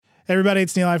Hey, everybody,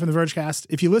 it's Neil from the Vergecast.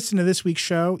 If you listen to this week's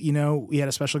show, you know we had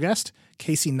a special guest.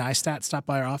 Casey Neistat stopped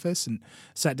by our office and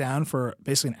sat down for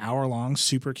basically an hour-long,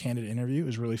 super candid interview. It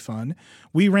was really fun.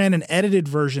 We ran an edited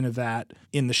version of that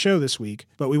in the show this week,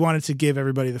 but we wanted to give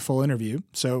everybody the full interview,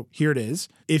 so here it is.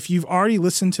 If you've already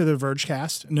listened to the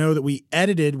Vergecast, know that we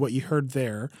edited what you heard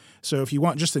there. So if you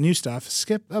want just the new stuff,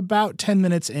 skip about 10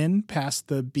 minutes in past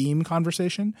the Beam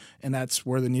conversation, and that's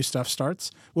where the new stuff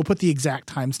starts. We'll put the exact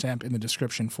timestamp in the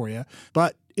description for you.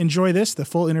 But enjoy this, the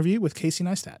full interview with Casey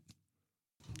Neistat.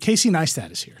 Casey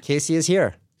Neistat is here. Casey is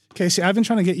here. Casey, I've been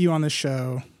trying to get you on this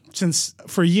show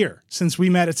for a year, since we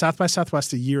met at South by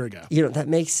Southwest a year ago. You know, that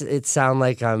makes it sound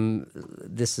like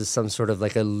this is some sort of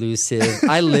like elusive,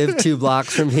 I live 2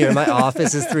 blocks from here, my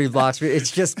office is 3 blocks from here.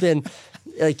 It's just been,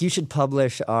 like, you should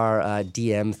publish our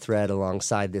DM thread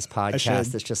alongside this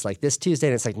podcast that's just like, this Tuesday,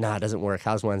 and it's like, nah, it doesn't work.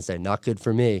 How's Wednesday? Not good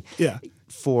for me. Yeah.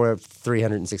 For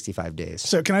 365 days.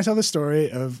 So can I tell the story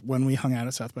of when we hung out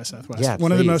at South by Southwest? Yeah,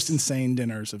 One of the most insane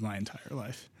dinners of my entire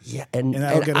life. Yeah, and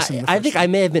I think I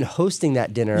may have been hosting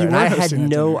that dinner, and I had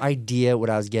no idea what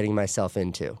I was getting myself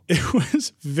into. It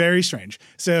was very strange.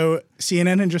 So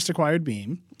CNN had just acquired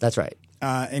Beam. That's right.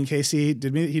 And Casey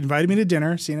he invited me to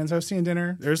dinner. CNN's hosting a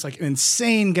dinner. There's like an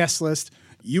insane guest list.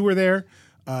 You were there.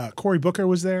 Cory Booker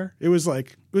was there. It was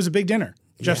a big dinner.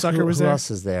 Jeff Zucker was there. Who else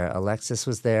was there? Alexis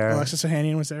was there. Alexis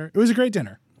Ohanian was there. It was a great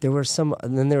dinner. There were some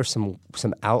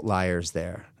outliers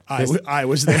there. I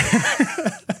was there.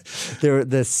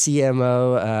 The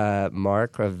CMO,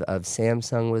 Mark of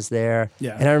Samsung was there.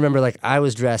 Yeah. And I remember, like, I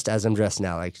was dressed as I'm dressed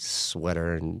now, like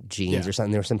sweater and jeans or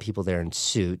something. There were some people there in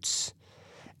suits.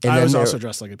 And I was also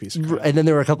dressed like a piece of crap. And then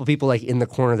there were a couple people, like, in the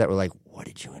corner that were like, what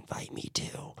did you invite me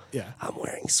to? Yeah. I'm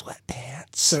wearing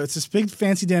sweatpants. So it's this big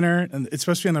fancy dinner, and it's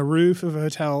supposed to be on the roof of a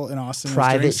hotel in Austin.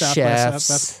 Private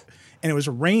chefs. And it was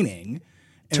raining.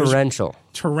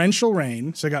 Torrential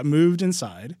rain, so it got moved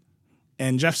inside.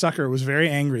 And Jeff Zucker was very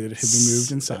angry that it had been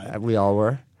moved inside. We all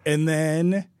were. And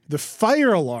then the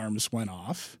fire alarms went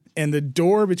off, and the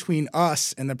door between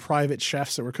us and the private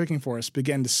chefs that were cooking for us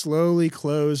began to slowly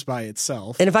close by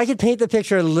itself. And if I could paint the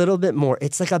picture a little bit more,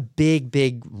 it's like a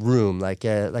big room, like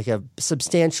a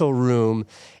substantial room,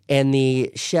 and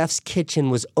the chef's kitchen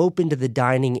was open to the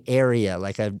dining area,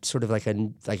 like a sort of like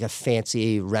a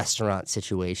fancy restaurant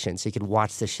situation, so you could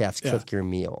watch the chefs cook your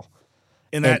meal.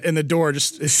 And the door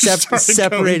just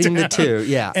separating the two,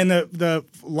 yeah. And the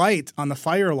light on the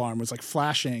fire alarm was like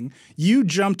flashing. You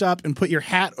jumped up and put your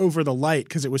hat over the light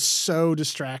because it was so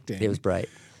distracting. It was bright.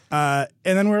 And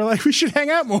then we were like, we should hang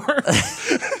out more.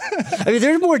 I mean,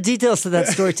 there are more details to that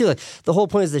story too. Like, the whole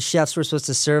point is the chefs were supposed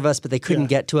to serve us, but they couldn't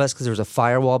get to us because there was a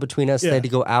firewall between us. Yeah. They had to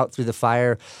go out through the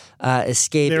fire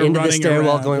escape into the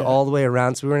stairwell, going all the way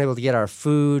around, so we weren't able to get our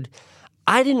food.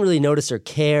 I didn't really notice or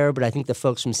care, but I think the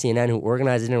folks from CNN who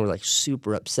organized it were like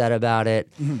super upset about it.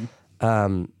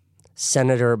 Mm-hmm.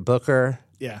 Senator Booker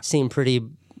seemed pretty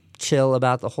chill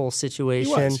about the whole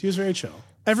situation. He was very chill.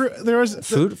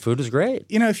 Food was great.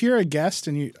 You know, if you're a guest,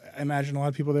 and I imagine a lot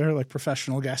of people there are like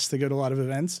professional guests that go to a lot of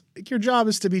events, like, your job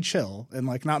is to be chill and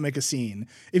like not make a scene.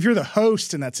 If you're the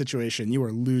host in that situation, you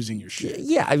are losing your shit.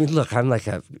 Yeah, I mean, look, I'm like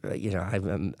I eat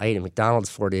at McDonald's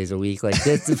 4 days a week. Like,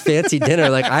 it's a fancy dinner.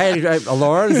 Like, I had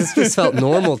alarms. This just felt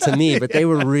normal to me, but they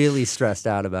were really stressed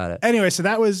out about it. Anyway, so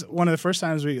that was one of the first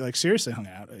times we like seriously hung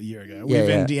out a year ago. We've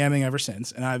been DMing ever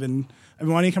since, and I've been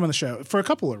wanting to come on the show for a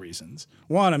couple of reasons.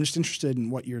 One, I'm just interested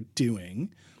in what you're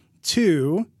doing.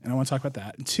 2, and I want to talk about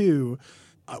that. And 2,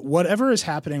 whatever is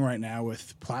happening right now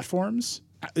with platforms,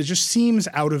 it just seems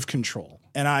out of control.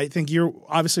 And I think you're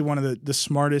obviously one of the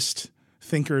smartest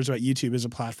thinkers about YouTube as a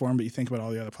platform, but you think about all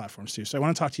the other platforms too. So I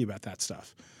want to talk to you about that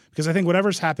stuff. Because I think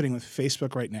whatever's happening with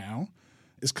Facebook right now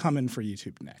is coming for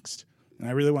YouTube next. And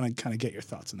I really want to kind of get your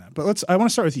thoughts on that. But I want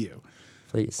to start with you.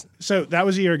 Please. So that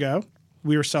was a year ago.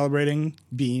 We were celebrating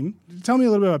Beam. Tell me a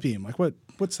little bit about Beam. Like,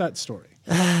 what's that story?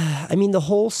 I mean, the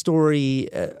whole story,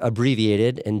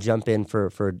 abbreviated, and jump in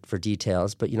for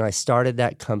details. But, I started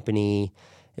that company.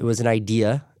 It was an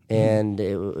idea, and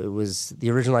it was the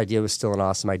original idea was still an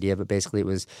awesome idea. But basically, it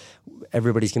was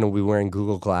everybody's going to be wearing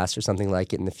Google Glass or something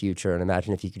like it in the future. And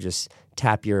imagine if you could just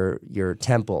tap your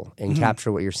temple and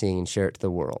capture what you're seeing and share it to the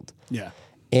world. Yeah.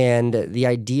 And the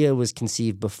idea was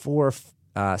conceived before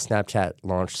Snapchat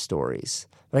launched Stories.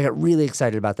 But I got really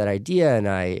excited about that idea, and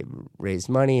I raised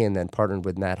money and then partnered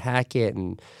with Matt Hackett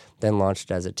and then launched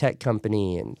it as a tech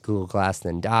company, and Google Glass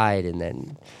then died, and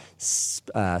then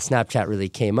Snapchat really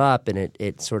came up, and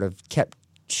it sort of kept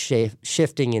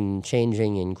shifting and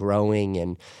changing and growing,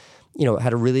 and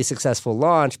had a really successful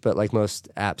launch, but like most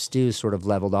apps do, sort of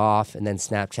leveled off, and then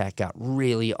Snapchat got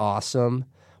really awesome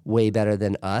way better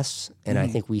than us, and I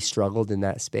think we struggled in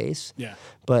that space. Yeah.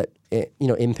 But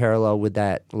in parallel with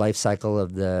that life cycle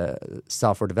of the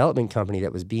software development company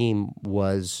that was Beam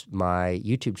was my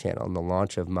YouTube channel and the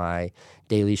launch of my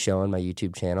daily show on my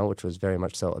YouTube channel, which was very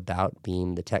much so about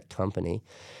Beam, the tech company.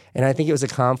 And I think it was a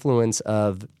confluence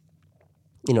of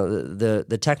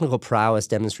the technical prowess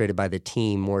demonstrated by the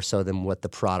team more so than what the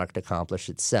product accomplished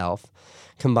itself,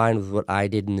 combined with what I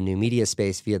did in the new media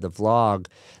space via the vlog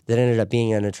that ended up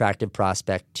being an attractive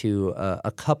prospect to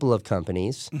a couple of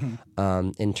companies.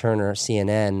 In Turner,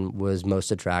 CNN was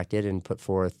most attracted and put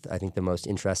forth, I think, the most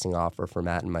interesting offer for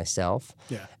Matt and myself.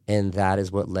 Yeah. And that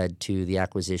is what led to the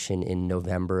acquisition in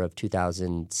November of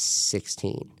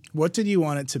 2016. What did you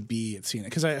want it to be at CNN?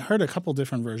 Because I heard a couple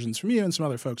different versions from you and some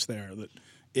other folks there that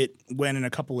it went in a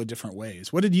couple of different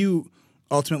ways. What did you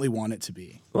ultimately want it to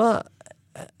be? Well,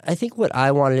 I think what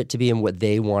I wanted it to be and what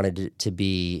they wanted it to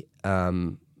be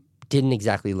didn't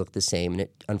exactly look the same. And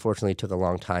it unfortunately took a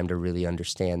long time to really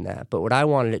understand that. But what I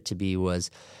wanted it to be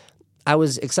was I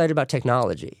was excited about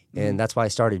technology, and that's why I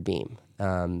started Beam.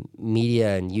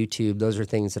 Media and YouTube, those are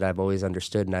things that I've always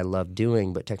understood and I love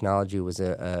doing, but technology was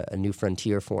a new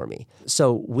frontier for me.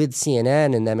 So with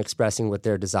CNN and them expressing what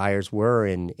their desires were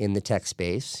in the tech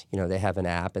space, they have an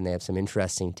app and they have some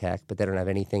interesting tech, but they don't have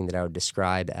anything that I would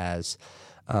describe as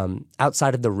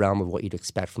outside of the realm of what you'd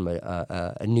expect from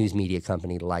a news media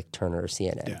company like Turner or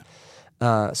CNN. Yeah.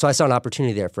 So I saw an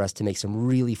opportunity there for us to make some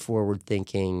really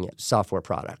forward-thinking software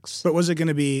products. But was it going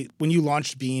to be, when you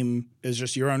launched Beam as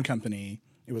just your own company,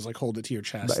 it was like hold it to your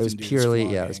chest? But it was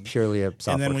purely a software company.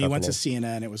 And then when you went to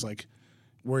CNN, it was like,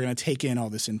 we're going to take in all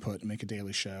this input and make a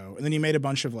daily show. And then you made a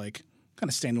bunch of like kind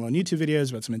of standalone YouTube videos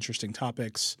about some interesting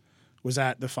topics. Was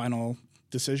that the final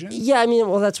decision? Yeah, I mean,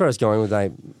 well, that's where I was going with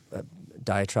my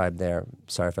diatribe there.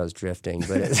 Sorry if I was drifting,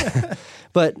 but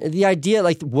but the idea,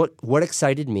 like what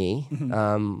excited me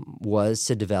was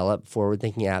to develop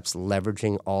forward-thinking apps,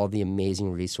 leveraging all the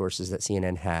amazing resources that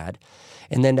CNN had,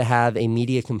 and then to have a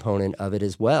media component of it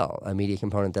as well, a media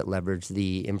component that leveraged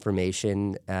the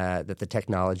information that the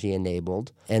technology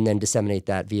enabled, and then disseminate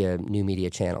that via new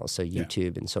media channels, so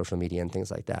YouTube and social media and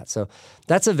things like that. So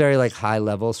that's a very like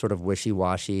high-level sort of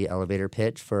wishy-washy elevator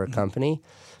pitch for a company.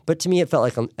 But to me, it felt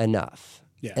like enough.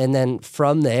 Yeah. And then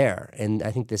from there, and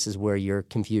I think this is where your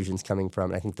confusion's coming from,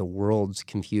 and I think the world's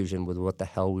confusion with what the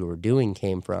hell we were doing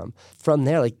came from. From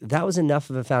there, like that was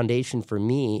enough of a foundation for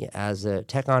me as a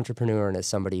tech entrepreneur and as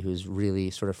somebody who's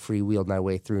really sort of freewheeled my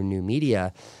way through new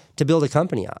media to build a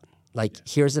company on. Like,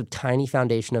 here's a tiny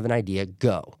foundation of an idea,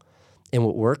 go. And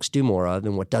what works, do more of,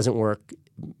 and what doesn't work,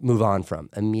 move on from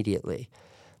immediately.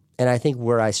 And I think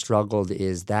where I struggled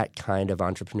is that kind of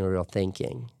entrepreneurial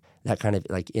thinking, that kind of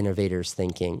like innovators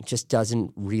thinking just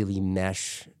doesn't really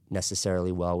mesh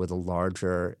necessarily well with a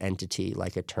larger entity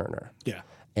like a Turner. Yeah.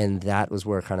 And that was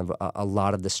where kind of a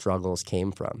lot of the struggles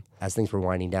came from. As things were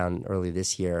winding down early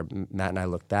this year, Matt and I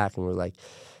looked back and we were like,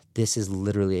 this is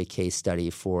literally a case study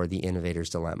for the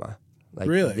innovator's dilemma. Like,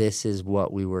 really? This is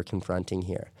what we were confronting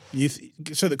here.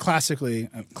 So that classically,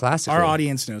 our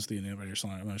audience knows the innovator's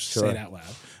dilemma. I'm going to say it out loud.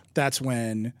 That's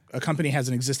when a company has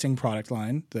an existing product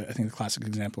line. I think the classic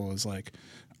example is like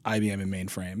IBM and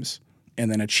mainframes, and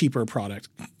then a cheaper product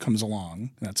comes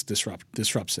along that's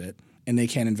disrupts it, and they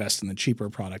can't invest in the cheaper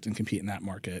product and compete in that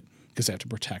market because they have to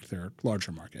protect their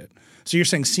larger market. So you're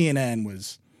saying CNN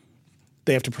was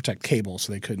they have to protect cable,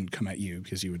 so they couldn't come at you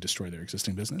because you would destroy their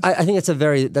existing business? I think that's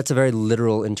a very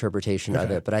literal interpretation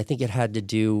of it, but I think it had to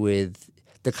do with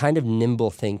the kind of nimble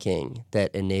thinking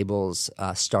that enables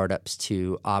startups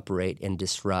to operate and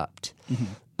disrupt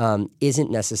isn't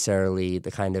necessarily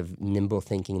the kind of nimble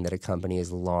thinking that a company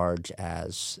as large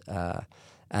as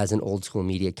an old school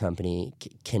media company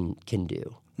can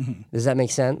do. Does that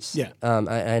make sense? Yeah.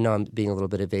 I know I'm being a little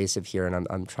bit evasive here, and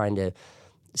I'm trying to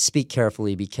speak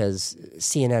carefully because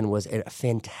CNN was a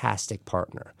fantastic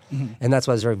partner. And that's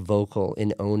why I was very vocal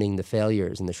in owning the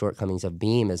failures and the shortcomings of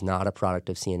Beam as not a product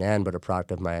of CNN, but a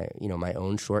product of my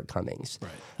own shortcomings.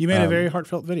 Right. You made a very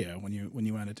heartfelt video when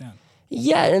you wound it down.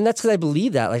 Yeah, and that's because I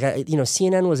believe that. Like,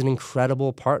 CNN was an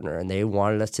incredible partner, and they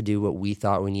wanted us to do what we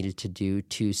thought we needed to do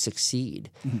to succeed.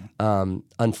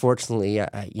 Unfortunately,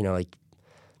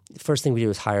 the first thing we did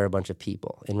was hire a bunch of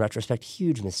people. In retrospect,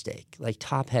 huge mistake. Like,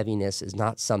 top heaviness is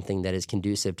not something that is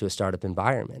conducive to a startup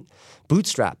environment.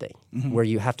 Bootstrapping, where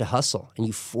you have to hustle and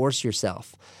you force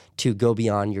yourself to go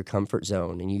beyond your comfort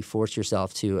zone and you force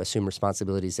yourself to assume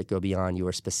responsibilities that go beyond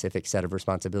your specific set of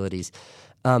responsibilities.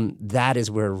 That is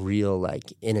where real,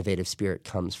 like, innovative spirit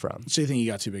comes from. So you think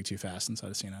you got too big too fast inside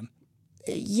of CNN?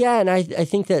 Yeah, and I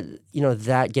think that,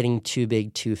 that getting too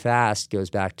big too fast goes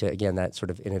back to, again, that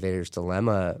sort of innovator's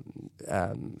dilemma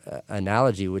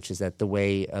analogy, which is that the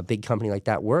way a big company like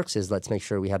that works is let's make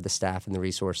sure we have the staff and the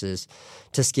resources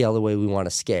to scale the way we want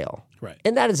to scale. Right.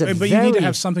 And that is But you need to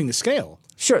have something to scale.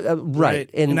 Sure, right.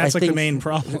 And that's the main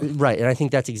problem. Right, and I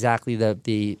think that's exactly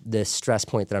the stress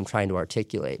point that I'm trying to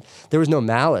articulate. There was no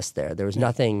malice there. There was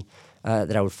nothing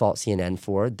that I would fault CNN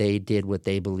for. They did what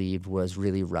they believed was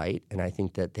really right, and I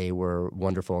think that they were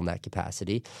wonderful in that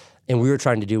capacity. And we were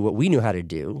trying to do what we knew how to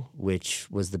do, which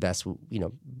was the best we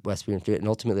knew how to do it. And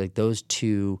ultimately,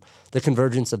 the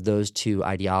convergence of those two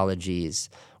ideologies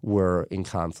were in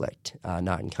conflict,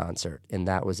 not in concert. And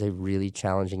that was a really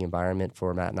challenging environment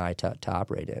for Matt and I to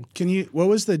operate in. What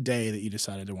was the day that you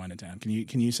decided to wind it down?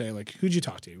 Can you say, like, who'd you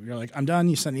talk to? You're like, I'm done.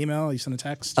 You sent an email. You sent a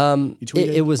text. You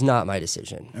tweeted. It was not my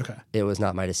decision. Okay. It was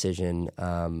not my decision.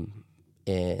 And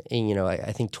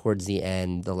I think towards the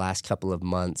end, the last couple of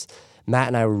months, Matt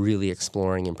and I were really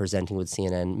exploring and presenting with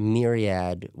CNN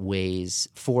myriad ways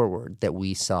forward that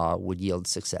we saw would yield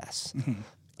success. Mm-hmm.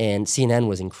 And CNN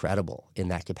was incredible in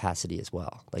that capacity as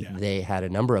well. They had a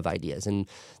number of ideas. And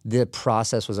the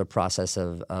process was a process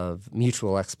of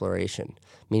mutual exploration,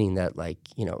 meaning that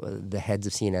the heads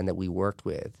of CNN that we worked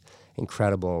with,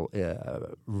 incredible,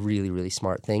 really, really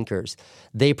smart thinkers,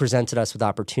 they presented us with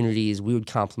opportunities. We would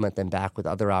complement them back with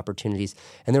other opportunities.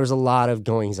 And there was a lot of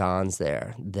goings-ons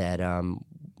there that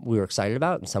we were excited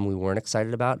about and some we weren't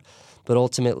excited about. But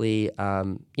ultimately,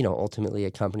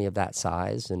 a company of that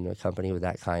size and a company with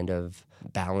that kind of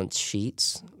balance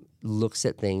sheets looks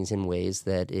at things in ways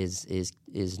that is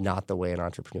not the way an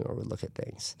entrepreneur would look at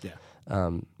things. Yeah.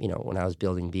 When I was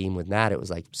building Beam with Matt, it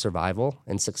was like survival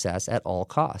and success at all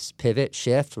costs. Pivot,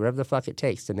 shift, whatever the fuck it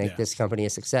takes to make this company a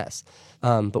success.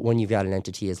 But when you've got an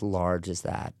entity as large as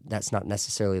that, that's not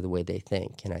necessarily the way they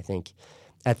think. And I think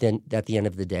at the end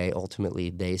of the day, ultimately,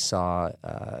 they saw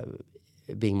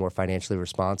being more financially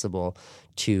responsible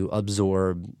to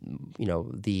absorb,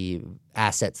 the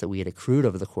assets that we had accrued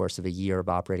over the course of a year of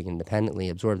operating independently,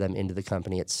 absorb them into the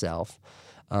company itself,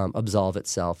 absolve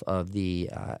itself of the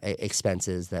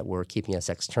expenses that were keeping us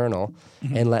external,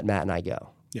 and let Matt and I go.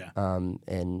 Yeah. Matt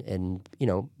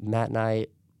and I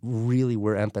really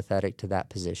were empathetic to that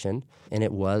position, and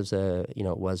it was a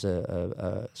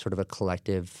sort of a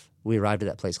collective. We arrived at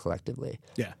that place collectively.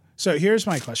 Yeah. So here's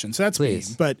my question. So that's me.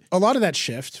 But a lot of that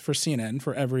shift for CNN,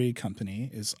 for every company,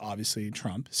 is obviously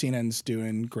Trump. CNN's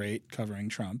doing great covering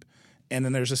Trump. And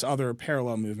then there's this other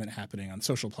parallel movement happening on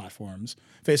social platforms.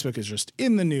 Facebook is just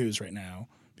in the news right now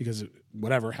because of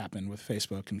whatever happened with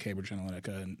Facebook and Cambridge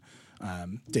Analytica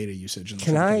and data usage.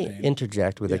 Can I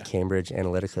interject with a Cambridge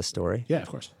Analytica story? Yeah, of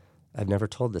course. I've never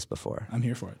told this before. I'm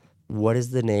here for it. What is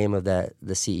the name of the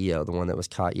CEO, the one that was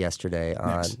caught yesterday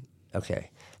on? Next. Okay.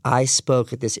 I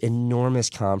spoke at this enormous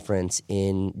conference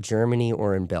in Germany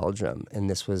or in Belgium, and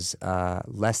this was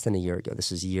less than a year ago.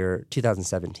 This was year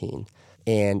 2017.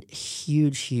 And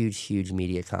huge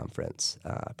media conference,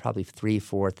 probably 3,000,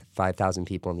 4,000, 5,000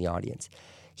 people in the audience.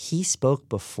 He spoke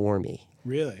before me.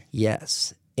 Really?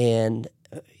 Yes. And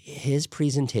his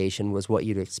presentation was what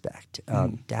you'd expect.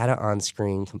 Data on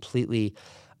screen, completely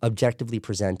objectively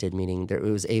presented, meaning it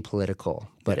was apolitical,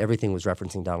 but everything was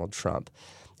referencing Donald Trump.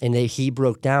 And he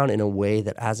broke down in a way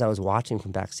that as I was watching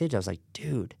from backstage, I was like,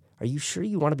 dude, are you sure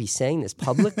you want to be saying this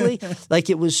publicly?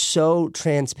 It was so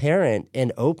transparent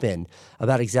and open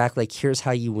about exactly here's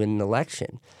how you win an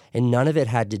election. And none of it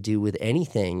had to do with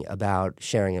anything about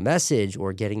sharing a message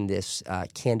or getting this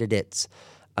candidate's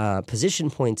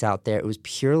position points out there. It was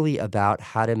purely about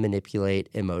how to manipulate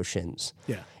emotions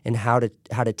and how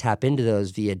to tap into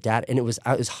those via data. And it was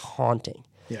haunting.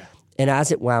 Yeah. And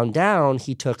as it wound down,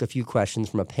 he took a few questions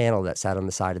from a panel that sat on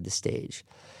the side of the stage.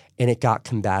 And it got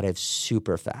combative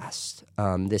super fast.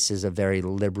 This is a very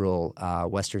liberal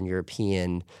Western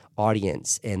European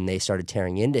audience, and they started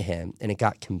tearing into him, and it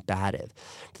got combative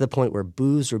to the point where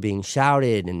boos were being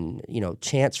shouted and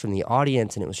chants from the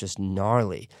audience, and it was just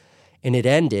gnarly. And it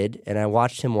ended, and I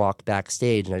watched him walk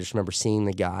backstage, and I just remember seeing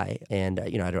the guy, and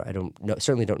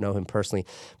certainly don't know him personally,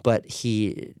 but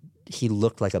he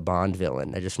looked like a Bond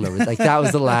villain. I just remember that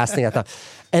was the last thing I thought.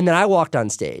 And then I walked on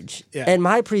stage. Yeah. And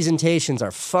my presentations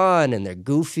are fun and they're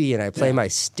goofy and I play my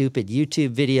stupid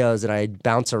YouTube videos and I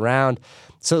bounce around.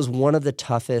 So it was one of the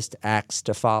toughest acts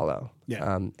to follow.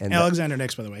 Yeah. And Alexander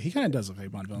Nix, by the way, he kind of does look like a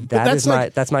Bond villain.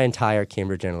 That's my entire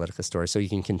Cambridge Analytica story. So you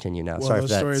can continue now. Sorry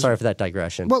for that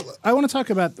digression. Well, I want to talk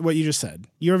about what you just said.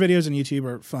 Your videos on YouTube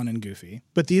are fun and goofy,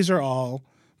 but these are all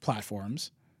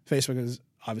platforms. Facebook is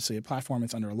obviously a platform.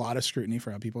 It's under a lot of scrutiny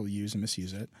for how people use and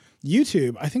misuse it.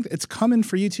 YouTube, I think it's coming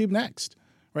for YouTube next,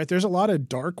 right? There's a lot of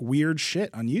dark, weird shit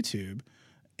on YouTube.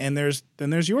 And there's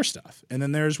your stuff, and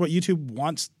then there's what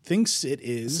YouTube thinks it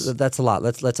is. So that's a lot.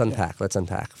 Let's unpack. Let's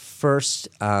unpack. First,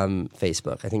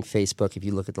 Facebook. I think Facebook, if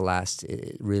you look at the last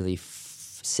really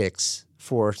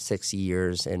 4-6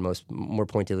 years, and more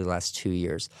pointedly the last 2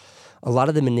 years, a lot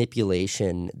of the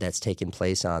manipulation that's taken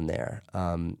place on there,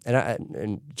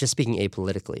 and just speaking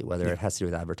apolitically, whether it has to do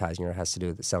with advertising or it has to do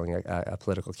with selling a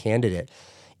political candidate,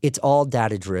 it's all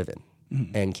data driven.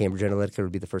 Mm-hmm. And Cambridge Analytica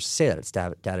would be the first to say that it's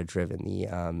data-driven.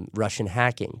 The Russian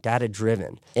hacking,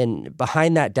 data-driven. And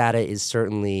behind that data is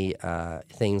certainly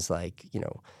things like,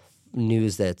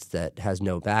 news that has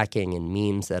no backing and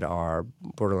memes that are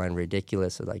borderline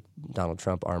ridiculous, so like Donald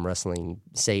Trump arm wrestling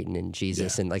Satan and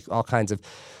Jesus and like all kinds of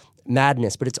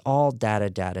madness. But it's all data.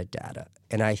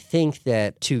 And I think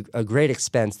that to a great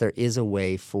expense, there is a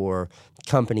way for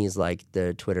companies like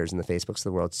the Twitters and the Facebooks of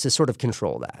the world to sort of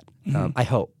control that. Mm-hmm. I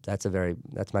hope that's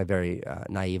my very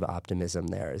naive optimism.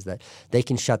 There is that they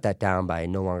can shut that down by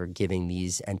no longer giving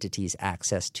these entities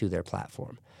access to their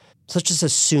platform. So let's just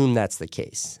assume that's the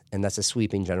case, and that's a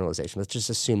sweeping generalization. Let's just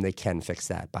assume they can fix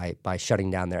that by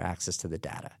shutting down their access to the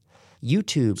data.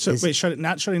 YouTube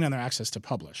not shutting down their access to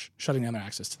publish, shutting down their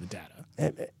access to the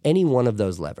data. Any one of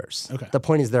those levers. Okay. The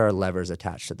point is there are levers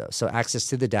attached to those. So access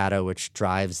to the data, which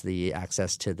drives the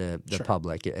access to the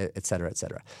public, et cetera, et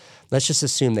cetera. Let's just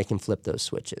assume they can flip those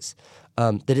switches.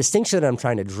 The distinction that I'm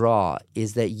trying to draw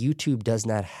is that YouTube does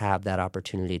not have that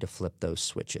opportunity to flip those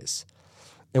switches.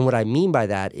 And what I mean by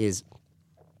that is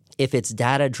if it's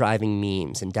data driving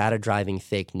memes and data driving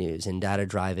fake news and data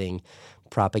driving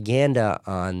propaganda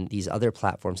on these other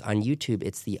platforms, on YouTube,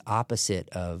 it's the opposite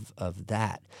of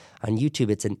that. On YouTube,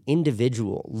 it's an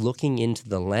individual looking into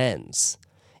the lens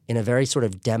in a very sort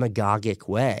of demagogic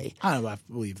way. I don't know if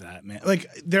I believe that, man. Like,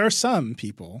 there are some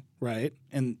people, right?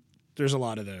 And there's a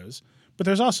lot of those. But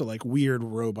there's also like weird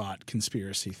robot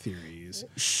conspiracy theories.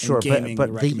 Sure, but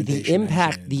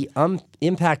the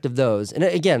impact of those, and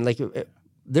again, like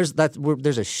there's a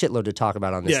shitload to talk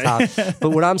about on this topic.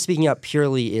 But what I'm speaking up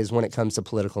purely is when it comes to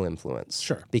political influence.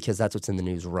 Sure, because that's what's in the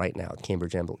news right now at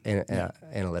Cambridge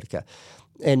Analytica.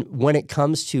 And when it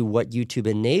comes to what YouTube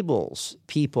enables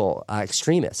people,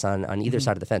 extremists on either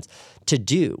side of the fence, to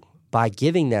do by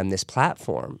giving them this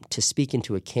platform to speak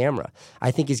into a camera,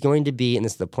 I think is going to be, and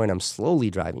this is the point I'm slowly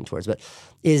driving towards, but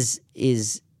is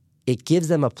it gives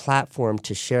them a platform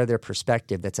to share their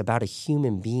perspective that's about a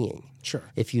human being. Sure.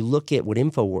 If you look at what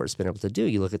InfoWars has been able to do,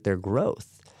 you look at their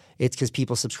growth, it's because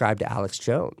people subscribe to Alex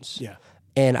Jones. Yeah.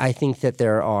 And I think that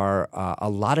there are a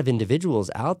lot of individuals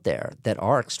out there that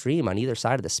are extreme on either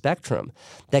side of the spectrum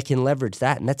that can leverage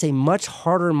that. And that's a much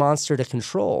harder monster to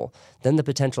control than the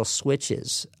potential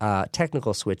switches,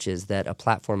 technical switches that a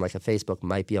platform like a Facebook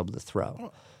might be able to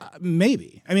throw.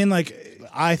 Maybe. I mean, like,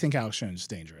 I think Alex Jones is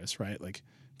dangerous, right? Like,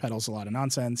 peddles a lot of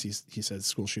nonsense. He says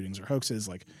school shootings are hoaxes.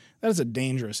 Like, that is a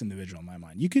dangerous individual in my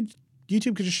mind.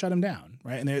 YouTube could just shut him down,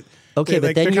 right? And they're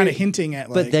kind of hinting at,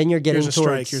 like, but then you're getting here's a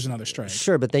strike, here's another strike.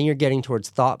 Sure, but then you're getting towards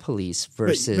thought police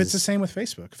versus. But it's the same with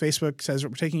Facebook. Facebook says,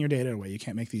 we're taking your data away. You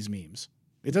can't make these memes.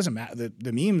 It doesn't matter.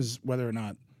 The memes, whether or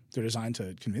not they're designed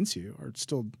to convince you, are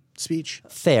still speech.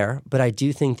 Fair, but I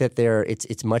do think that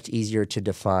it's much easier to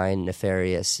define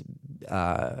nefarious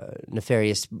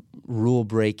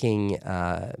rule-breaking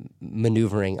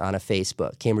maneuvering on a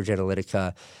Facebook. Cambridge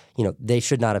Analytica, they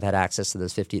should not have had access to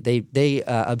those 50. They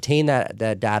obtained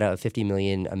that data of 50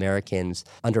 million Americans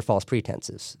under false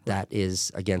pretenses. That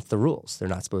is against the rules. They're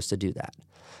not supposed to do that.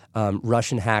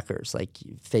 Russian hackers, like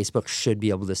Facebook, should be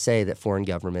able to say that foreign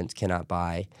governments cannot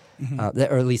buy,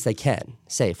 or at least they can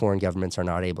say foreign governments are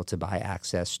not able to buy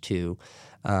access to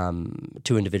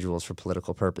individuals for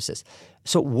political purposes.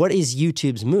 So what is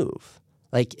YouTube's move?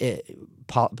 Like,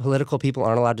 political people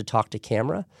aren't allowed to talk to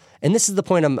camera? And this is the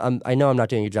point I know I'm not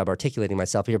doing a good job articulating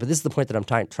myself here, but this is the point that I'm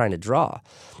trying to draw,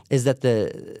 is that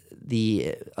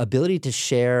the ability to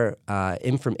share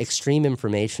extreme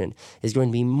information is going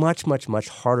to be much, much, much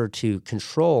harder to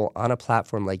control on a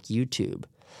platform like YouTube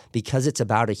because it's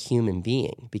about a human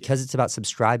being, because it's about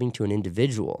subscribing to an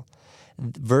individual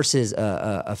versus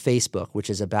a Facebook, which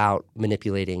is about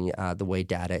manipulating the way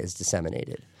data is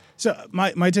disseminated. So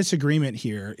my disagreement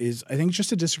here is, I think,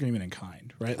 just a disagreement in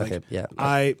kind, right? Like, okay, yeah.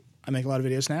 I make a lot of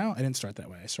videos now. I didn't start that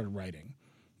way. I started writing.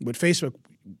 What Facebook,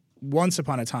 once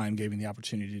upon a time, gave me the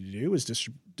opportunity to do was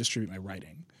distribute my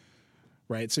writing,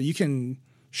 right? So you can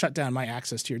shut down my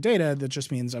access to your data. That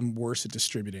just means I'm worse at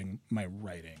distributing my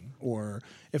writing. Or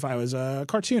if I was a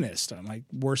cartoonist, I'm like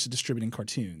worse at distributing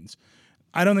cartoons.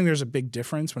 I don't think there's a big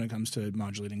difference when it comes to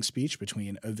modulating speech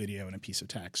between a video and a piece of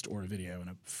text or a video and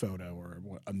a photo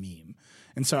or a meme.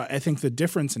 And so I think the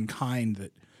difference in kind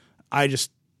that I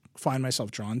just find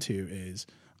myself drawn to is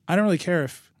I don't really care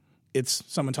if it's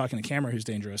someone talking to camera who's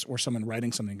dangerous or someone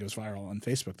writing something that goes viral on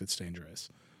Facebook that's dangerous.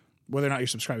 Whether or not you're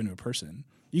subscribing to a person,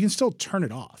 you can still turn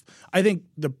it off. I think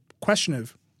the question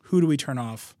of who do we turn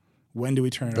off, when do we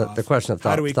turn it off? The question of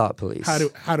thought police.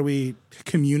 How do we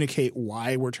communicate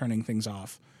why we're turning things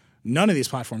off? None of these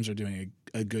platforms are doing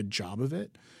a good job of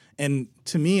it. And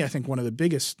to me, I think one of the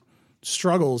biggest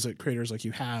struggles that creators like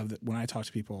you have that when I talk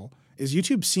to people is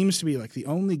YouTube seems to be like the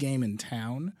only game in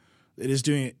town that is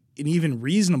doing an even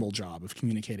reasonable job of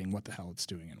communicating what the hell it's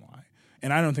doing and why.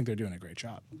 And I don't think they're doing a great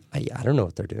job. I don't know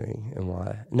what they're doing and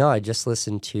why. No, I just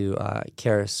listened to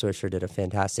Kara Swisher did a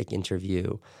fantastic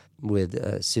interview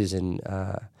with Susan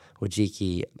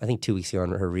Wojcicki, I think 2 weeks ago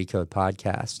on her Recode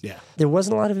podcast. Yeah. There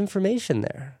wasn't a lot of information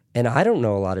there. And I don't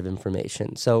know a lot of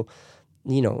information. So,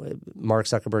 Mark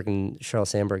Zuckerberg and Sheryl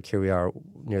Sandberg, here we are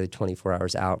nearly 24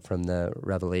 hours out from the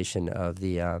revelation of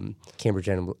the Cambridge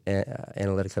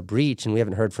Analytica breach, and we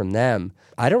haven't heard from them.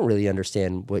 I don't really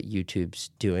understand what YouTube's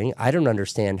doing. I don't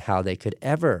understand how they could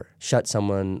ever shut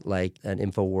someone like an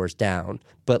InfoWars down,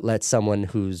 but let someone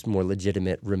who's more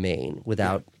legitimate remain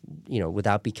without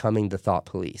becoming the thought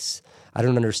police. I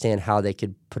don't understand how they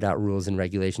could put out rules and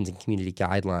regulations and community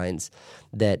guidelines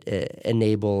that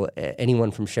enable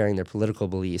anyone from sharing their political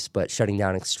beliefs, but shutting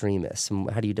down extremists.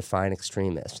 And how do you define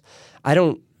extremists? I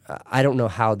don't know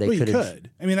how they could. You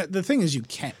could. I mean, the thing is, you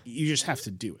can't. You just have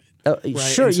to do it. Right?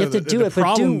 Sure, and you have to do it,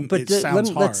 but let's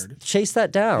hard. chase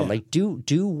that down. Yeah. Like,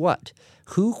 do what?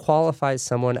 Who qualifies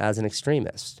someone as an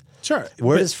extremist? Sure.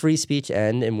 Where does free speech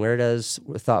end, and where does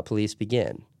thought police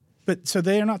begin? But so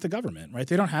they are not the government, right?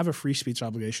 They don't have a free speech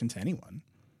obligation to anyone.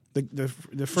 The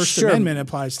First Amendment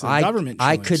applies to the government.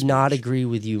 I could not agree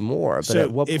with you more. But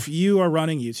so if you are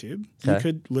running YouTube, you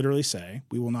could literally say,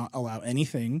 we will not allow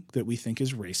anything that we think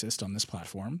is racist on this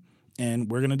platform,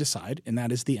 and we're going to decide, and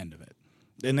that is the end of it.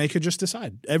 And they could just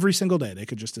decide. Every single day, they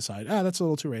could just decide, that's a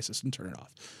little too racist, and turn it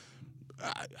off.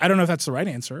 I don't know if that's the right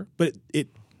answer, but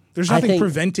there's nothing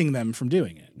preventing them from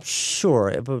doing it.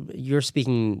 Sure, but you're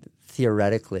speaking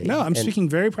theoretically. No, I'm speaking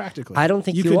very practically. I don't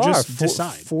think you could are. Just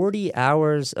decide. 40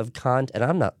 hours of content, and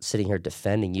I'm not sitting here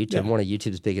defending YouTube. I'm one of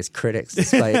YouTube's biggest critics,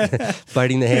 despite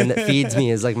biting the hand that feeds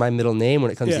me is like my middle name when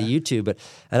it comes to YouTube.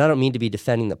 And I don't mean to be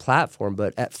defending the platform,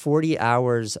 but at 40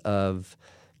 hours of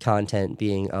content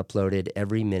being uploaded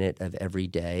every minute of every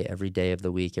day of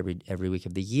the week, every week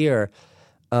of the year,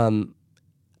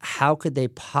 how could they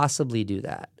possibly do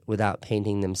that without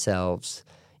painting themselves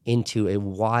into a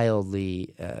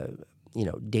wildly,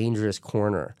 dangerous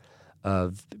corner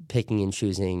of picking and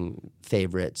choosing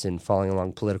favorites and falling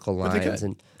along political lines?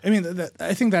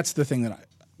 I think that's the thing that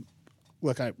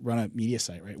I run a media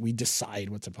site, right? We decide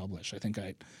what to publish. I think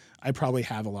I probably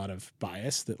have a lot of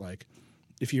bias that, like,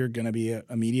 if you're going to be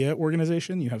a media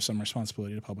organization, you have some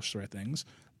responsibility to publish the right things.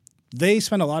 They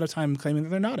spend a lot of time claiming that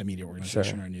they're not a media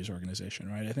organization or a news organization,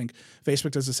 right? I think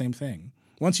Facebook does the same thing.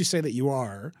 Once you say that you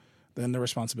are, then the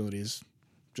responsibilities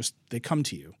they come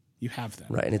to you. You have them.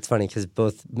 Right, and it's funny because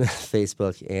both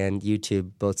Facebook and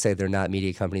YouTube both say they're not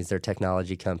media companies, they're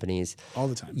technology companies. All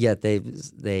the time. Yet they're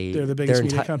the biggest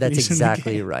media companies. That's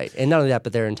exactly right. And not only that,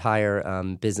 but their entire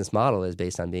business model is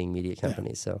based on being media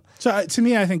companies. Yeah. So to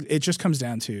me, I think it just comes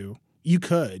down to you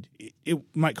could. It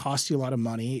might cost you a lot of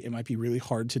money. It might be really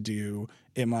hard to do.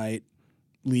 It might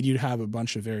lead you to have a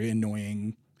bunch of very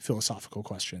annoying philosophical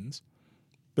questions.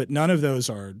 But none of those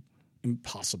are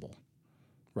impossible,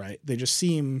 right? They just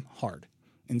seem hard.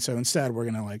 And so instead, we're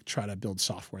going to try to build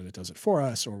software that does it for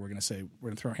us, or we're going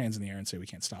to throw our hands in the air and say we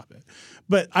can't stop it.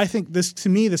 But I think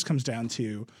this comes down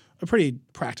to a pretty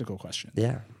practical question.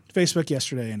 Yeah. Facebook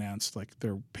yesterday announced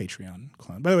their Patreon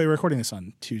clone. By the way, we're recording this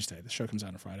on Tuesday. The show comes out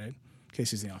on Friday.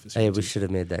 Casey's in the office. Hey, we should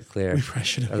have made that clear. We probably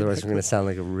should have. Otherwise, we're going to sound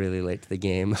like really late to the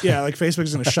game. Yeah,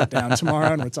 Facebook's going to shut down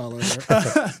tomorrow and it's all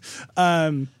over.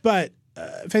 But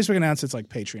Facebook announced it's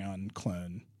Patreon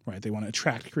clone, right? They want to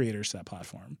attract creators to that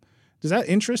platform. Does that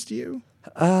interest you?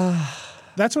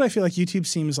 That's what I feel like YouTube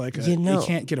seems like you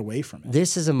can't get away from it.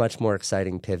 This is a much more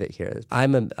exciting pivot here.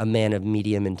 I'm a man of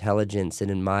medium intelligence,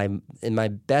 and in my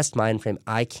best mind frame,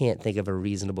 I can't think of a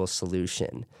reasonable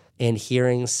solution. And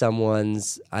hearing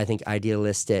someone's, I think,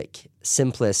 idealistic,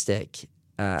 simplistic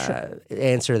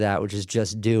answer to that, which is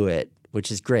just do it,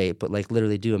 which is great, but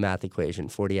literally do a math equation,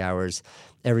 40 hours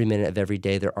every minute of every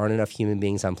day. There aren't enough human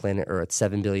beings on planet Earth,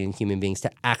 7 billion human beings, to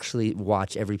actually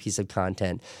watch every piece of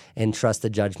content and trust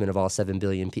the judgment of all 7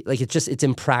 billion people. It's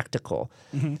impractical.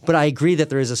 Mm-hmm. But I agree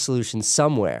that there is a solution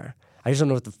somewhere. I just don't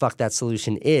know what the fuck that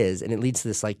solution is. And it leads to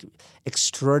this like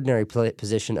extraordinary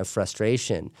position of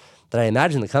frustration that I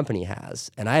imagine the company has.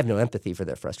 And I have no empathy for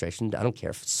their frustration. I don't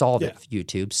care. Solve it,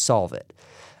 YouTube. Solve it.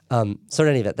 So in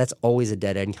any event, that's always a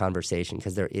dead-end conversation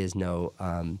because there is no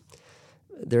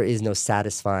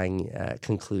satisfying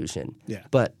conclusion. Yeah.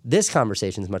 But this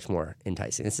conversation is much more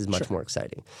enticing. This is much more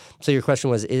exciting. So your question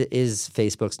was, is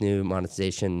Facebook's new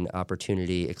monetization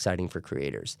opportunity exciting for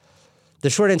creators? The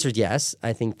short answer is yes.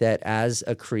 I think that as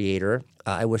a creator,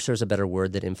 I wish there was a better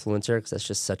word than influencer because that's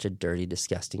just such a dirty,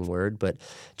 disgusting word. But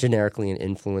generically an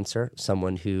influencer,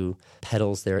 someone who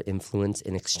peddles their influence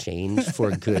in exchange for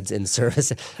goods and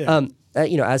services.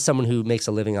 As someone who makes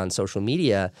a living on social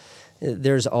media,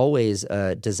 there's always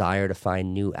a desire to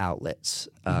find new outlets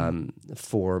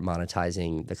for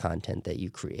monetizing the content that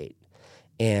you create.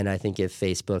 And I think if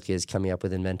Facebook is coming up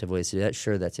with inventive ways to do that,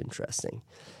 sure, that's interesting.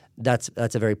 That's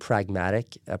a very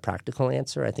pragmatic, practical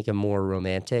answer. I think a more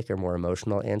romantic or more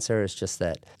emotional answer is just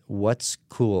that what's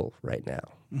cool right now?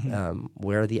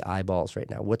 Where are the eyeballs right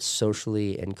now? What's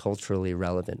socially and culturally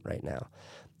relevant right now?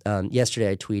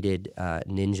 Yesterday I tweeted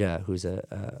Ninja, who's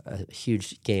a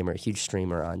huge gamer, huge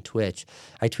streamer on Twitch.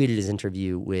 I tweeted his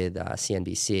interview with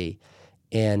CNBC.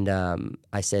 And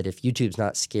I said, if YouTube's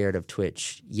not scared of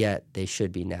Twitch yet, they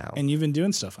should be now. And you've been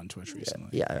doing stuff on Twitch recently.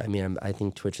 Yeah, I mean, I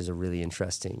think Twitch is a really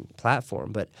interesting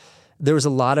platform. But there was a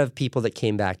lot of people that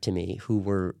came back to me who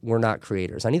were not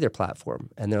creators on either platform.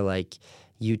 And they're like,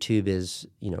 YouTube is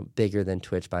bigger than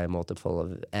Twitch by a multiple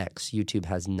of X. YouTube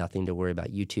has nothing to worry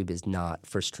about. YouTube is not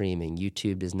for streaming.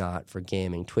 YouTube is not for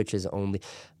gaming. Twitch is only...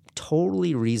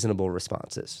 Totally reasonable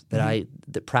responses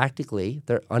that practically,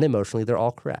 they're unemotionally, they're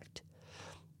all correct.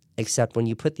 Except when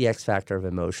you put the X factor of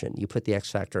emotion, you put the X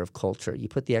factor of culture, you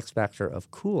put the X factor of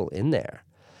cool in there,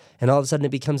 and all of a sudden it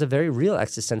becomes a very real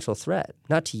existential threat,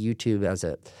 not to YouTube as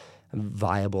a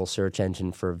viable search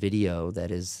engine for video that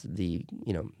is the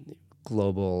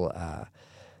global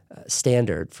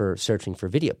standard for searching for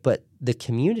video, but the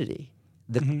community,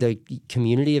 the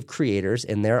community of creators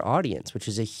and their audience, which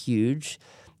is a huge,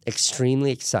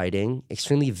 extremely exciting,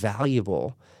 extremely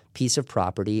valuable piece of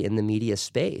property in the media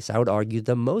space. I would argue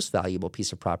the most valuable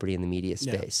piece of property in the media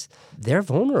space. Yeah. They're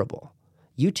vulnerable.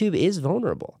 YouTube is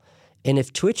vulnerable. And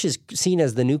if Twitch is seen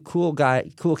as the new cool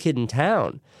kid in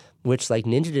town, which like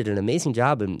Ninja did an amazing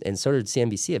job and so did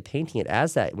CNBC of painting it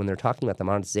as that when they're talking about the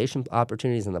monetization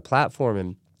opportunities on the platform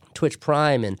and Twitch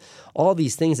Prime and all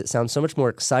these things that sound so much more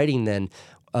exciting than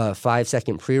a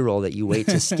 5-second pre-roll that you wait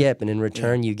to skip, and in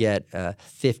return you get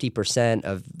 50%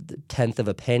 of the tenth of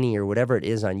a penny or whatever it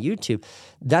is on YouTube.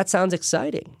 That sounds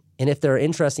exciting. And if there are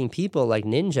interesting people like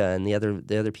Ninja and the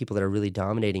other people that are really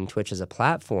dominating Twitch as a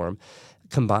platform,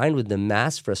 combined with the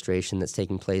mass frustration that's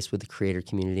taking place with the creator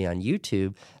community on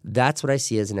YouTube, that's what I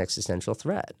see as an existential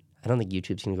threat. I don't think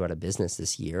YouTube's going to go out of business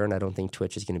this year, and I don't think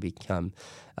Twitch is going to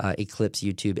eclipse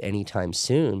YouTube anytime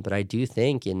soon. But I do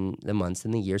think in the months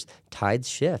and the years, tides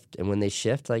shift. And when they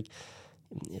shift, like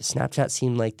Snapchat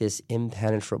seemed like this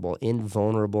impenetrable,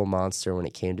 invulnerable monster when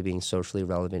it came to being socially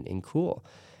relevant and cool.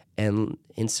 And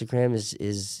Instagram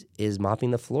is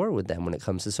mopping the floor with them when it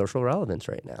comes to social relevance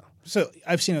right now. So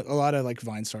I've seen a lot of like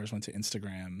Vine stars went to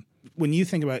Instagram. When you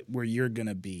think about where you're going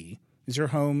to be, is your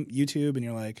home YouTube and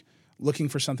you're like looking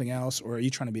for something else, or are you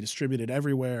trying to be distributed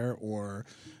everywhere, or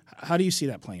how do you see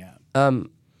that playing out?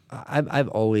 I've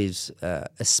always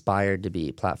aspired to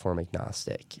be platform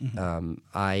agnostic.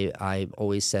 I've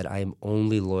always said I am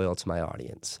only loyal to my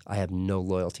audience. I have no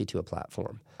loyalty to a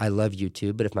platform. I love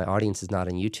YouTube, but if my audience is not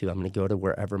on YouTube, I'm going to go to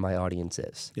wherever my audience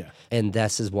is. Yeah. And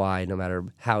this is why no matter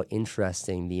how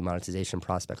interesting the monetization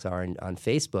prospects are on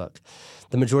Facebook,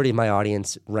 the majority of my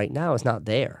audience right now is not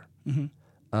there.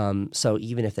 So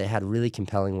even if they had really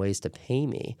compelling ways to pay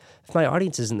me, if my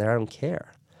audience isn't there, I don't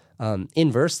care.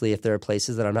 Inversely, if there are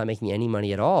places that I'm not making any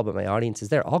money at all, but my audience is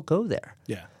there, I'll go there.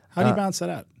 Yeah. How do you balance that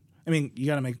out? I mean, you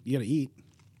got to eat.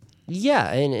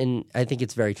 Yeah, and I think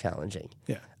it's very challenging.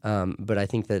 Yeah. But I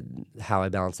think that how I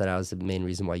balance that out is the main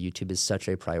reason why YouTube is such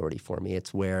a priority for me.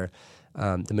 It's where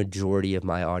the majority of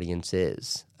my audience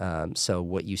is. So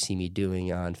what you see me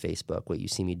doing on Facebook, what you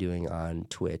see me doing on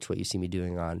Twitch, what you see me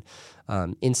doing on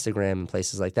Instagram and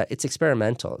places like that, it's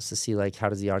experimental. It's to see like how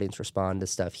does the audience respond to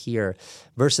stuff here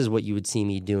versus what you would see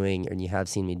me doing and you have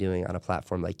seen me doing on a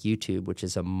platform like YouTube, which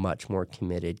is a much more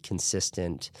committed,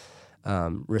 consistent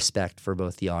respect for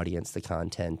both the audience, the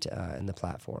content, and the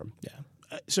platform. Yeah.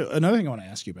 So another thing I want to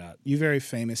ask you about, you very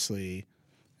famously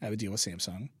have a deal with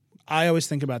Samsung. I always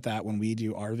think about that when we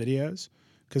do our videos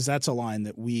because that's a line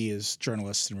that we as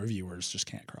journalists and reviewers just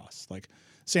can't cross. Like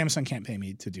Samsung can't pay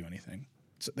me to do anything.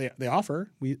 So they offer.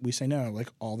 We say no like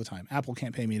all the time. Apple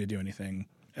can't pay me to do anything.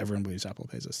 Everyone believes Apple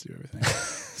pays us to do everything.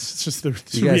 It's just the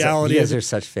reality. You guys are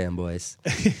such fanboys.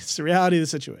 It's the reality of the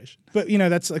situation. But,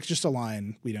 that's like just a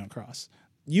line we don't cross.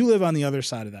 You live on the other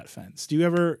side of that fence. Do you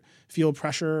ever feel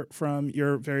pressure from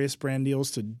your various brand deals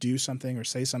to do something or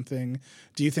say something?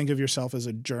 Do you think of yourself as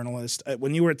a journalist?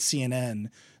 When you were at CNN,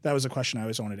 that was a question I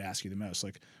always wanted to ask you the most.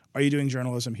 Like, are you doing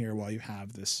journalism here while you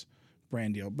have this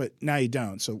brand deal? But now you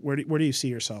don't. So where do you see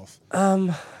yourself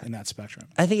in that spectrum?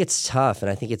 I think it's tough,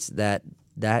 and I think it's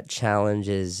that challenge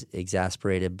is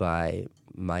exasperated by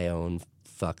my own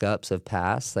fuck-ups of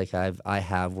past. Like I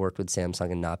have worked with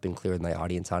Samsung and not been clear with my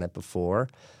audience on it before,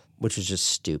 which was just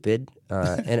stupid.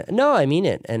 And no, I mean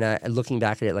it. And looking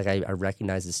back at it, like I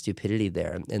recognize the stupidity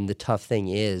there. And the tough thing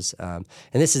is, and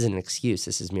this isn't an excuse,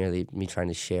 this is merely me trying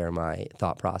to share my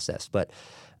thought process, but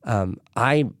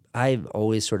I've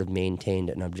always sort of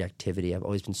maintained an objectivity. I've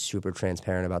always been super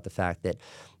transparent about the fact that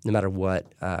no matter what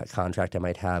contract I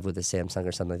might have with a Samsung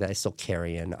or something like that, I still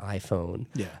carry an iPhone.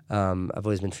 Yeah. I've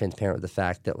always been transparent with the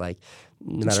fact that like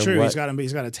no matter true. what,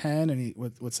 he's got a 10, and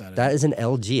what's that? That is an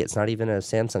LG. It's not even a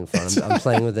Samsung phone. I'm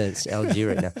playing with an LG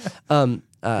right now.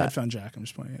 Headphone jack. I'm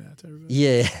just pointing it out to everybody.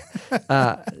 Yeah.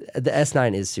 The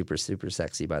S9 is super, super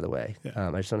sexy, by the way.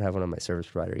 Yeah. I just don't have one on my service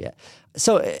provider yet.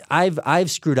 So I've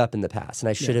screwed up in the past, and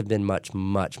I should have been much,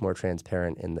 much more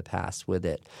transparent in the past with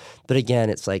it. But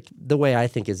again, it's like the way I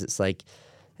think is it's like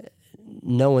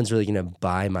no one's really going to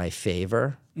buy my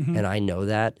favor, and I know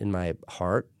that in my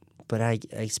heart. But I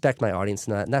expect my audience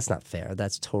to not, and that's not fair.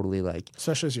 That's totally like...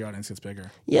 Especially as your audience gets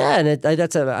bigger. Yeah, and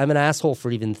I'm an asshole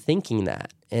for even thinking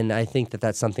that. And I think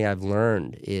that's something I've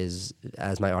learned is,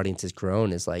 as my audience has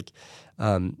grown, is like,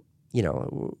 we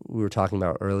were talking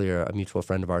about earlier, a mutual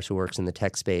friend of ours who works in the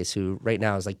tech space who right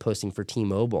now is like posting for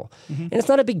T-Mobile. And it's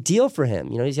not a big deal for him.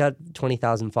 He's got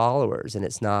 20,000 followers, and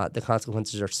it's not, the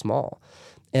consequences are small.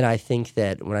 And I think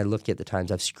that when I look at the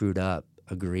times I've screwed up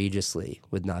egregiously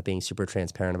with not being super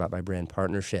transparent about my brand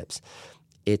partnerships,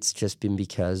 it's just been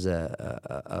because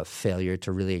a failure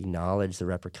to really acknowledge the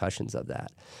repercussions of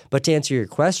that. But to answer your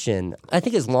question, I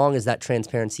think as long as that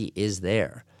transparency is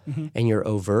there and you're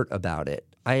overt about it,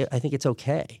 I think it's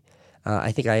okay.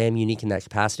 I think I am unique in that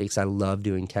capacity because I love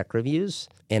doing tech reviews,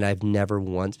 and I've never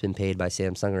once been paid by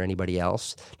Samsung or anybody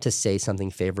else to say something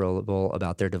favorable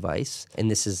about their device. And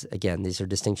this is, again, these are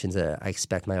distinctions that I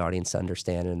expect my audience to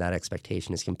understand, and that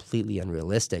expectation is completely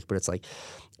unrealistic. But it's like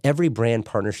every brand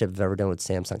partnership I've ever done with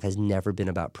Samsung has never been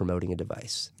about promoting a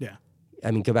device. Yeah. I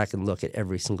mean, go back and look at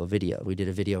every single video. We did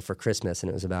a video for Christmas, and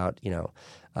it was about,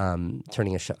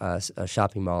 turning a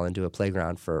shopping mall into a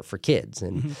playground for kids.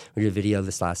 And we did a video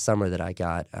this last summer that I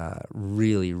got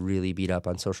really, really beat up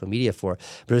on social media for.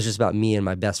 But it was just about me and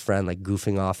my best friend, like,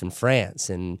 goofing off in France.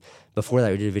 And before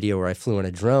that, we did a video where I flew in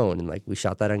a drone, and, like, we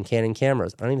shot that on Canon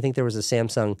cameras. I don't even think there was a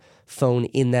Samsung phone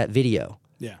in that video.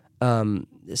 Yeah.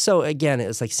 So, again, it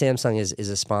was like Samsung is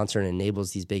a sponsor and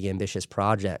enables these big, ambitious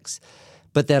projects.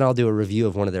 But then I'll do a review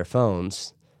of one of their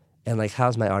phones, and like,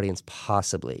 how's my audience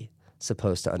possibly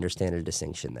supposed to understand a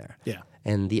distinction there? Yeah.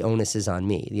 And the onus is on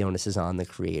me. The onus is on the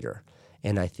creator.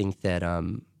 And I think that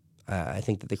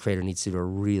the creator needs to do a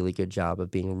really good job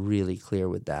of being really clear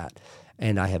with that.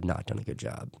 And I have not done a good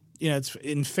job. It's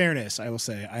in fairness, I will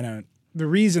say, I don't. The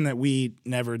reason that we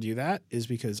never do that is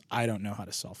because I don't know how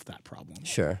to solve that problem.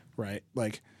 Sure. Right.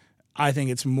 Like, I think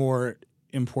it's more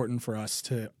important for us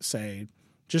to say,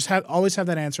 always have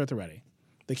that answer at the ready.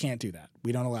 They can't do that.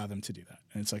 We don't allow them to do that.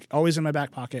 And it's like always in my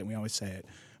back pocket, and we always say it.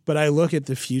 But I look at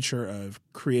the future of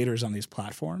creators on these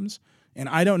platforms, and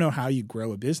I don't know how you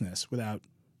grow a business without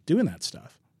doing that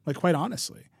stuff, like, quite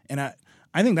honestly. And I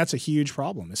think that's a huge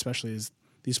problem, especially as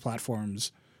these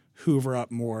platforms hoover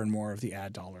up more and more of the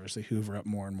ad dollars. They hoover up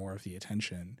more and more of the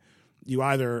attention. You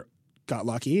either got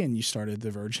lucky and you started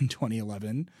The Verge in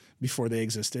 2011 before they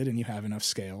existed and you have enough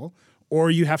scale, or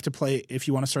you have to play, if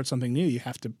you want to start something new, you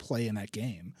have to play in that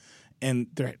game. And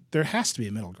there has to be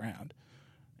a middle ground.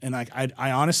 And like,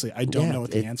 I honestly, I don't know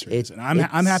what the answer is. And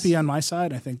I'm happy on my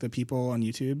side. I think the people on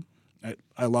YouTube,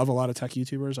 I love a lot of tech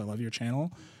YouTubers. I love your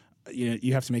channel.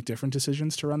 You have to make different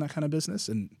decisions to run that kind of business.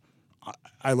 And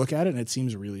I look at it and it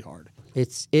seems really hard.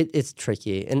 It's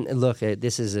tricky. And look,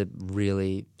 this is a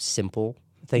really simple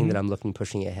thing that I'm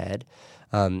pushing ahead.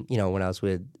 When I was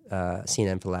with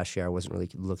CNN for last year, I wasn't really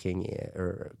looking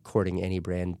or courting any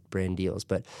brand deals.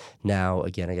 But now,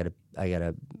 again, I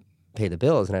gotta pay the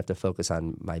bills and I have to focus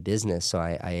on my business. So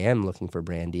I am looking for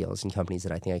brand deals and companies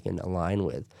that I think I can align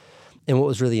with. And what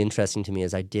was really interesting to me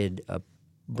is I did a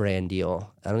brand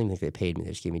deal. I don't even think they paid me.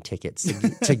 They just gave me tickets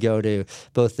to go to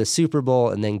both the Super Bowl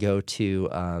and then go to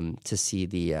see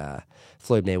the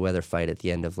Floyd Mayweather fight at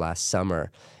the end of last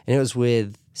summer. And it was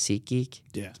with SeatGeek.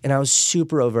 Yeah. And I was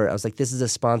super over it. I was like, this is a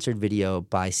sponsored video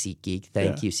by SeatGeek.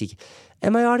 Thank you, SeatGeek.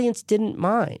 And my audience didn't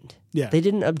mind. Yeah. They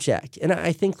didn't object. And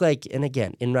I think and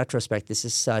again, in retrospect, this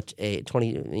is such a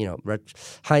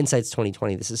hindsight's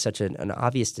 2020. This is such an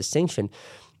obvious distinction.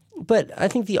 But I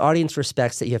think the audience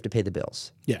respects that you have to pay the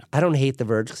bills. Yeah. I don't hate The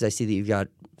Verge because I see that you've got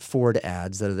Ford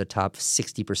ads that are the top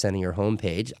 60% of your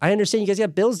homepage. I understand you guys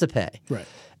got bills to pay. Right.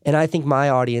 And I think my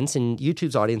audience and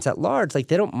YouTube's audience at large, they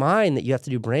don't mind that you have to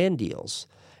do brand deals.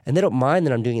 And they don't mind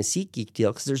that I'm doing a SeatGeek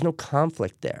deal because there's no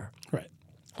conflict there. Right.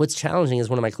 What's challenging is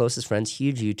one of my closest friends,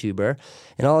 huge YouTuber,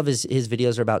 and all of his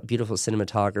videos are about beautiful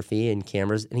cinematography and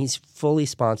cameras, and he's fully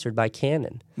sponsored by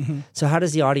Canon. Mm-hmm. So how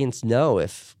does the audience know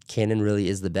if Canon really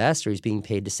is the best or he's being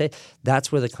paid to say?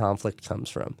 That's where the conflict comes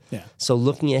from. Yeah. So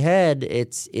looking ahead,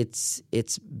 it's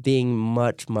being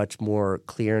much, much more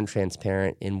clear and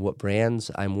transparent in what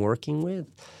brands I'm working with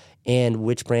and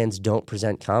which brands don't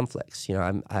present conflicts.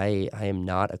 I am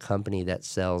not a company that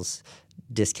sells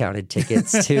discounted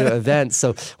tickets to events.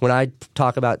 So when I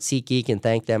talk about SeatGeek and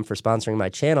thank them for sponsoring my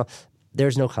channel,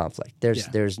 there's no conflict. There's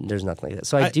nothing like that.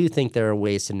 So I do think there are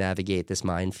ways to navigate this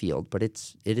minefield, but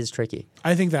it is tricky.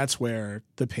 I think that's where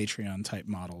the Patreon type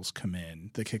models come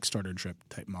in, the Kickstarter drip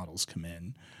type models come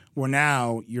in, where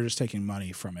now you're just taking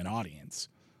money from an audience.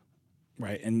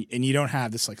 Right, and you don't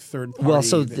have this third party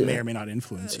that may or may not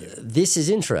influence you. This is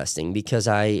interesting because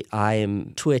I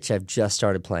am Twitch. I've just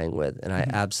started playing with, and I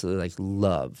absolutely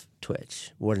love Twitch.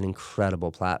 What an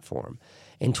incredible platform!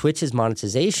 And Twitch's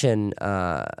monetization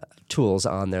tools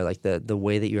on there, the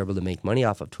way that you're able to make money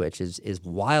off of Twitch, is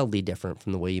wildly different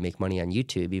from the way you make money on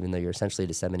YouTube. Even though you're essentially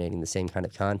disseminating the same kind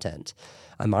of content,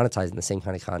 monetizing the same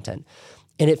kind of content,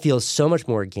 and it feels so much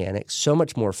more organic, so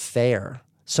much more fair,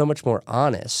 so much more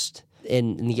honest.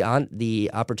 And the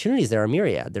opportunities there are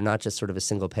myriad. They're not just sort of a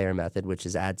single payer method, which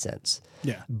is AdSense.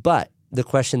 Yeah. But the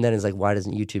question then is why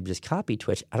doesn't YouTube just copy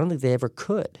Twitch? I don't think they ever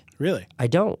could. Really? I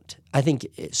don't. I think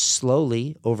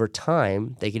slowly over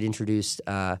time they could introduce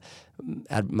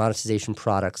monetization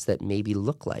products that maybe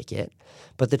look like it.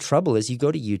 But the trouble is you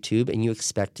go to YouTube and you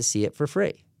expect to see it for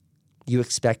free. You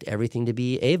expect everything to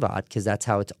be AVOD because that's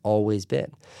how it's always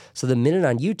been. So the minute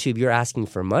on YouTube you're asking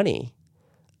for money,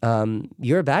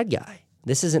 you're a bad guy.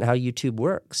 This isn't how YouTube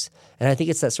works. And I think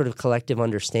it's that sort of collective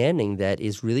understanding that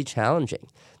is really challenging.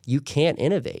 You can't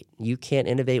innovate. You can't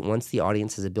innovate once the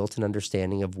audience has a built-in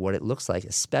understanding of what it looks like,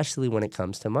 especially when it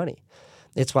comes to money.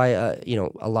 It's why a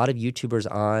lot of YouTubers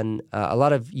a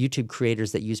lot of YouTube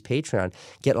creators that use Patreon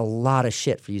get a lot of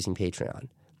shit for using Patreon.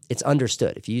 It's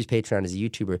understood. If you use Patreon as a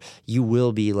YouTuber, you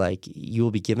will be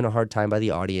given a hard time by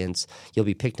the audience. You'll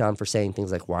be picked on for saying things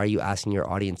like, why are you asking your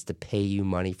audience to pay you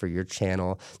money for your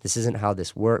channel? This isn't how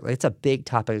this works. It's a big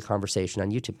topic of conversation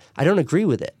on YouTube. I don't agree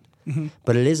with it,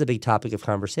 but it is a big topic of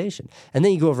conversation. And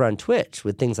then you go over on Twitch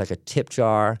with things like a tip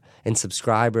jar and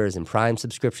subscribers and Prime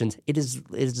subscriptions. It is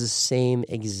the same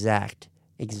exact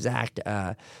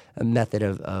method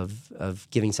of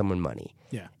giving someone money.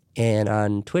 Yeah. And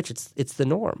on Twitch, it's the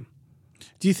norm.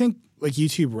 Do you think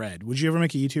YouTube Red? Would you ever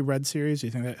make a YouTube Red series? Do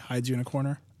you think that hides you in a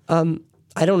corner?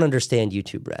 I don't understand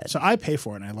YouTube Red. So I pay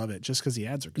for it and I love it just because the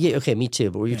ads are good. Yeah, okay, me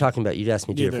too. But what you're talking about, you asked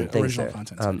me two different things there.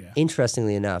 Content,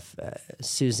 Interestingly enough,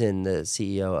 Susan, the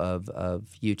CEO of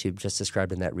YouTube, just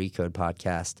described in that Recode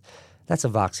podcast. That's a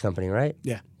Vox company, right?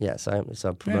 Yeah. Yeah, so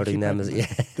I'm promoting them as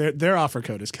their offer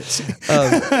code is Casey.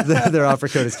 Their offer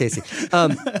code is Casey.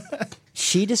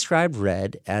 She described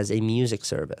Red as a music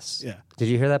service. Yeah. Did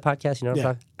you hear that podcast? You know what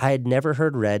I'm talking? I had never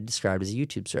heard Red described as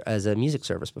as a music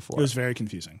service before. It was very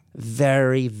confusing.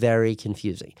 Very, very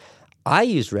confusing. I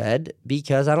use Red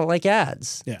because I don't like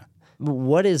ads. Yeah.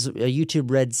 What is a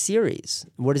YouTube Red series?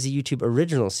 What is a YouTube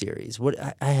original series?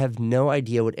 I have no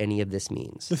idea what any of this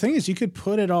means. The thing is, you could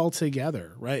put it all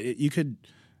together, right?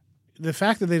 The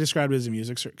fact that they described it as a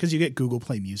music service, because you get Google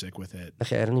Play Music with it.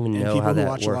 Okay, I don't even know how that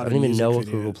works. I don't even know what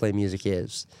Google Play Music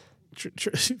is.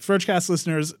 Vergecast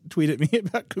listeners tweet at me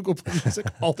about Google Play Music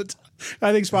all the time.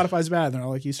 I think Spotify's bad. They're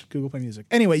all like, use Google Play Music.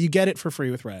 Anyway, you get it for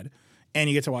free with Red, and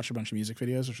you get to watch a bunch of music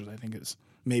videos, which I think is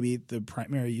maybe the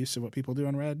primary use of what people do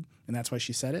on Red, and that's why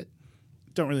she said it.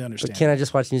 Don't really understand. But can't I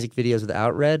just watch music videos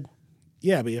without Red?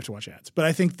 Yeah, but you have to watch ads. But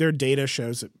I think their data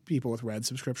shows that people with Red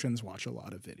subscriptions watch a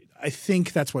lot of video. I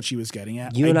think that's what she was getting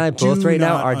at. You and I both right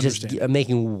now are just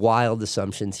making wild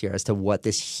assumptions here as to what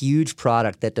this huge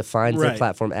product that defines their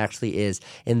platform actually is,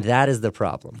 and that is the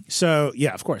problem. So,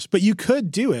 yeah, of course. But you could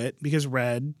do it because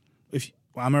Red,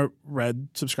 I'm a Red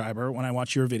subscriber. When I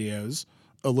watch your videos,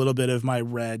 a little bit of my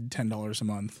red $10 a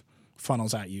month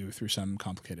funnels at you through some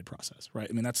complicated process, right?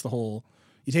 I mean, that's the whole,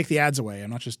 you take the ads away. I'm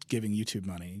not just giving YouTube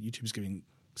money. YouTube's giving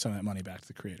some of that money back to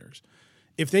the creators.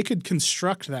 If they could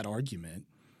construct that argument,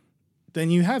 then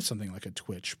you have something like a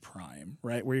Twitch Prime,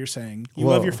 right? Where you're saying you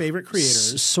love your favorite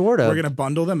creators. Sort of. We're going to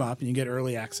bundle them up and you get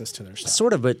early access to their stuff.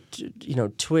 Sort of, but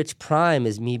Twitch Prime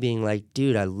is me being like,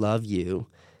 dude, I love you.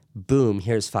 Boom,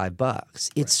 here's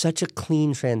 $5. It's such a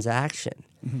clean transaction.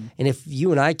 Mm-hmm. And if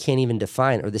you and I can't even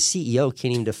define, or the CEO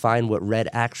can't even define what red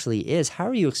actually is, how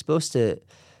are you supposed to?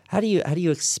 How do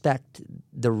you expect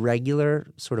the regular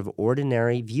sort of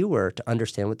ordinary viewer to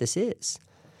understand what this is?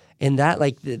 And that,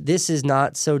 this is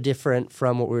not so different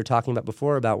from what we were talking about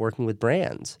before about working with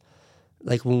brands.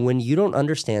 Like when you don't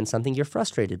understand something, you're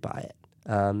frustrated by it.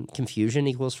 Confusion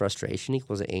equals frustration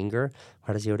equals anger.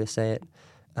 How does Yoda say it?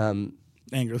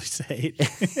 Angrily say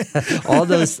it. all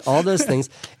those things.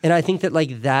 And I think that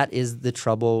that is the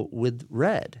trouble with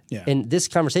Red. Yeah. And this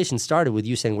conversation started with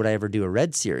you saying, would I ever do a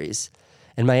Red series?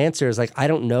 And my answer is I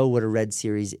don't know what a Red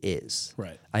series is.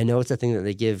 Right. I know it's a thing that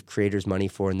they give creators money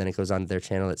for, and then it goes onto their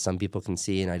channel that some people can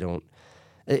see, and I don't.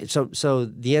 So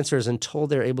the answer is until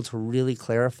they're able to really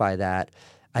clarify that,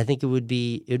 I think it would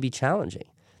be challenging.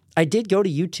 I did go to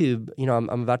YouTube. I'm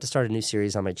about to start a new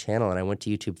series on my channel, and I went to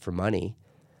YouTube for money.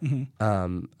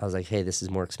 Mm-hmm. I was like, hey, this is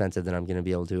more expensive than I'm going to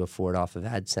be able to afford off of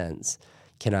AdSense.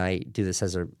 Can I do this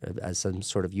as some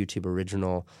sort of YouTube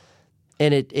original?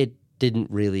 And it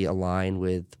didn't really align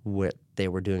with what they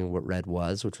were doing, what Red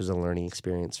was, which was a learning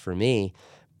experience for me.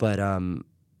 But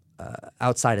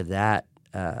outside of that,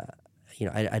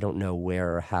 I don't know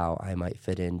where or how I might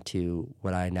fit into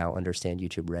what I now understand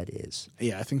YouTube Red is.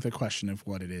 Yeah, I think the question of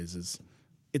what it is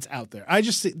it's out there.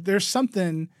 There's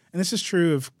something, and this is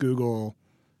true of Google,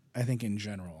 I think in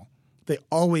general. They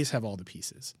always have all the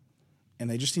pieces. And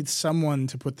they just need someone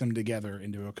to put them together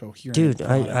into a coherent Dude,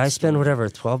 I spend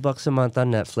 $12 a month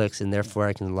on Netflix, and therefore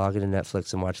I can log into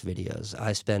Netflix and watch videos.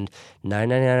 I spend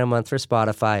 $9.99 a month for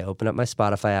Spotify. Open up my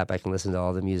Spotify app. I can listen to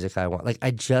all the music I want.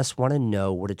 I just want to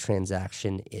know what a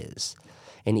transaction is.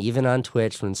 And even on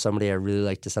Twitch, when somebody I really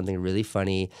like does something really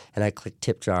funny, and I click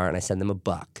tip jar and I send them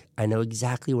 $1, I know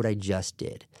exactly what I just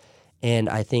did. And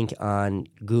I think on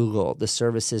Google, the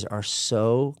services are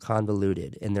so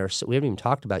convoluted, and we haven't even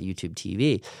talked about YouTube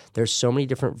TV. There's so many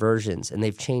different versions, and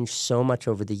they've changed so much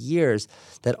over the years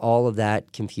that all of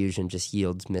that confusion just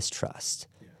yields mistrust.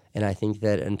 Yeah. And I think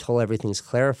that until everything's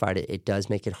clarified, it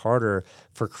does make it harder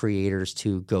for creators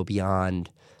to go beyond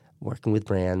working with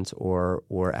brands or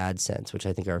AdSense, which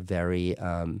I think are very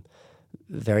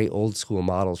very old school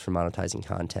models for monetizing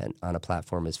content on a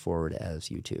platform as forward as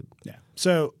YouTube. Yeah.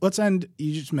 So let's end.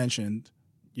 You just mentioned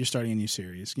you're starting a new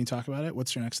series. Can you talk about it?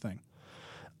 What's your next thing?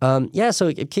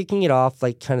 So kicking it off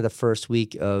kind of the first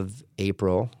week of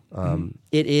April.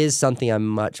 It is something I'm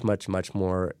much, much, much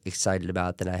more excited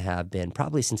about than I have been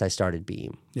probably since I started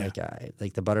Beam. Yeah.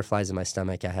 Like the butterflies in my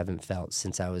stomach I haven't felt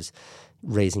since I was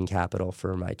raising capital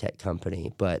for my tech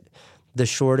company. But the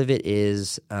short of it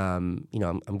is, I'm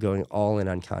going all in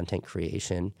on content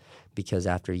creation because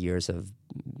after years of,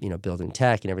 building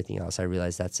tech and everything else, I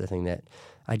realized that's the thing that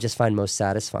I just find most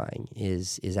satisfying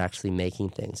is actually making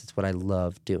things. It's what I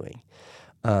love doing.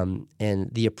 And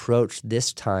the approach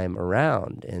this time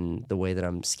around and the way that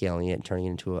I'm scaling it and turning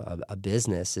it into a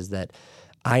business is that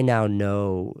I now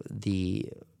know the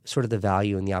sort of the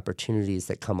value and the opportunities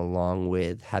that come along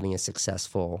with having a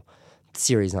successful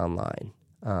series online.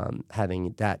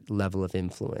 Having that level of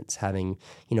influence, having,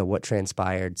 what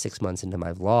transpired 6 months into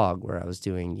my vlog where I was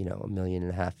doing, 1.5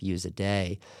 million views a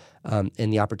day, and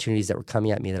the opportunities that were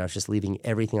coming at me that I was just leaving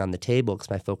everything on the table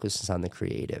because my focus is on the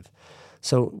creative.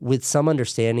 So with some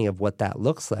understanding of what that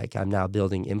looks like, I'm now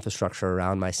building infrastructure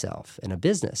around myself and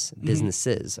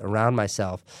businesses around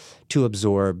myself to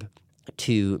absorb,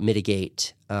 to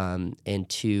mitigate, and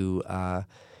to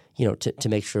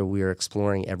make sure we are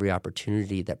exploring every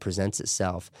opportunity that presents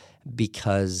itself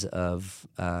because of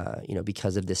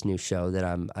this new show that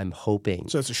I'm hoping.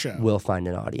 So it's a show. Will find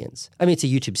an audience. I mean, it's a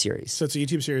YouTube series. So it's a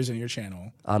YouTube series on your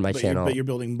channel. On my channel. But you're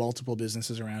building multiple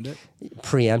businesses around it?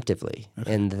 Preemptively.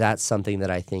 Okay. And that's something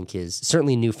that I think is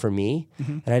certainly new for me.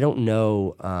 Mm-hmm. And I don't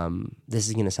know, this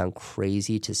is going to sound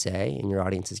crazy to say, and your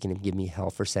audience is going to give me hell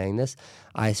for saying this.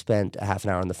 I spent a half an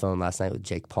hour on the phone last night with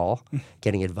Jake Paul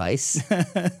getting advice.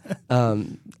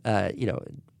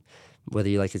 Whether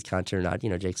you like his content or not,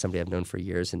 Jake's somebody I've known for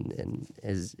years and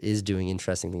is doing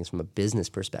interesting things from a business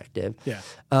perspective. Yeah.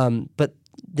 But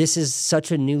this is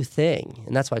such a new thing,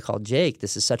 and that's why I called Jake.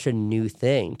 This is such a new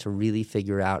thing to really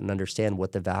figure out and understand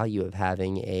what the value of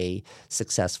having a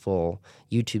successful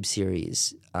YouTube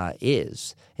series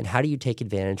is, and how do you take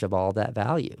advantage of all that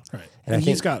value? Right, and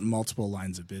he's got multiple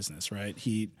lines of business, right?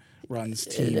 He runs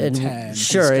Team 10.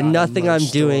 Sure, and nothing I'm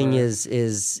doing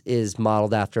is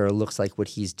modeled after or looks like what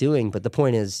he's doing. But the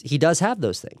point is, he does have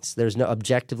those things. There's no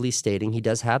objectively stating he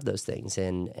does have those things,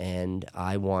 and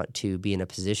I want to be in a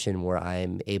position where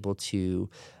I'm able to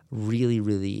really,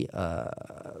 really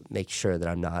make sure that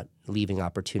I'm not leaving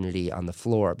opportunity on the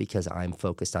floor because I'm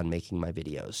focused on making my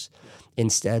videos.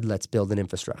 Instead, let's build an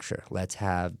infrastructure. Let's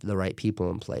have the right people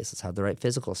in place. Let's have the right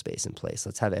physical space in place.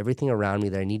 Let's have everything around me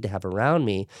that I need to have around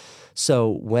me. So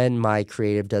when my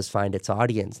creative does find its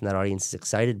audience and that audience is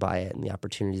excited by it and the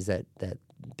opportunities that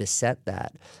beset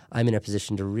that, I'm in a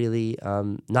position to really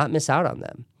not miss out on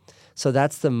them. So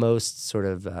that's the most sort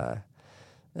of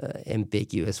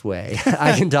ambiguous way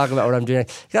I can talk about what I'm doing.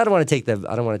 I don't want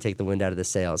to take the wind out of the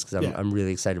sails because I'm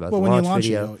really excited about the launch when you launch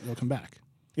video. You'll come back.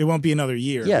 It won't be another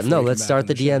year. Yeah, no, let's start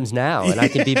the DMs now, and I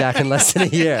can be back in less than a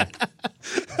year.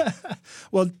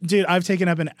 Well, dude, I've taken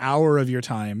up an hour of your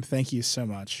time. Thank you so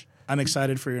much. I'm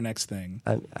excited for your next thing.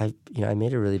 I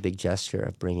made a really big gesture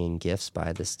of bringing gifts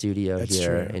by the studio. That's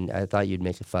here, true. And I thought you'd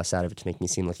make a fuss out of it to make me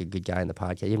seem like a good guy in the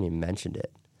podcast. You haven't even mentioned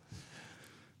it.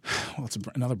 Well, it's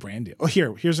another brand deal. Oh, here's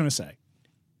what I'm going to say.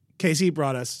 Casey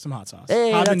brought us some hot sauce.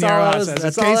 Hey, that's all I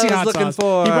was looking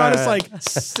for. He brought us like,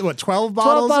 12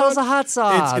 bottles? 12 bottles of hot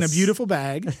sauce. It's in a beautiful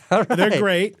bag. All right. They're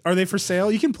great. Are they for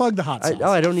sale? You can plug the hot sauce.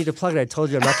 I don't need to plug it. I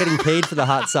told you I'm not getting paid for the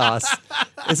hot sauce.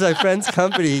 It's my friend's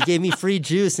company. He gave me free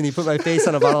juice and he put my face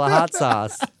on a bottle of hot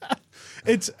sauce.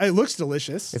 It looks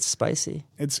delicious. It's spicy.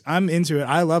 I'm into it.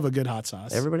 I love a good hot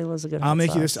sauce. Everybody loves a good hot sauce. I'll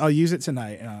make you this. I'll use it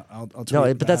tonight. And I'll tweet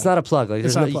no, but that's not a plug. Like,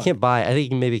 you can't buy it. I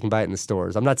think maybe you can buy it in the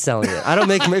stores. I'm not selling it. I don't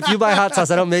make. If you buy hot sauce,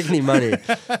 I don't make any money.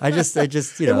 I just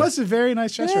you know. It was a very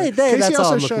nice gesture. Hey, Casey that's also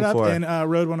all I'm showed up for. and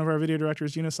rode one of our video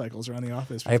director's unicycles around the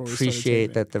office. I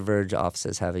appreciate that the Verge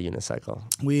offices have a unicycle.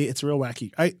 It's real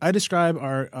wacky. I describe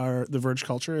the Verge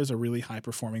culture as a really high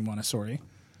performing Montessori.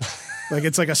 Like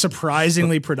it's like a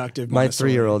surprisingly productive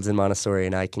Montessori. My 3-year-old's in Montessori,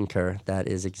 and I concur. That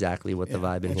is exactly what the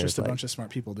vibe in here is like. It's just a bunch of smart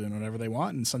people doing whatever they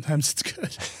want, and sometimes it's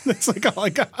good. That's like all I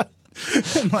got.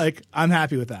 And like I'm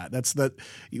happy with that.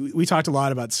 We talked a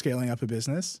lot about scaling up a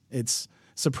business. It's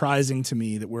surprising to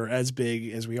me that we're as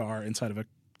big as we are inside of a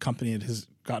company that has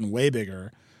gotten way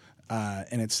bigger,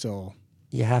 and it's still.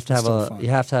 You have to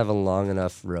have a long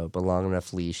enough rope, a long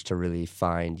enough leash to really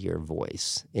find your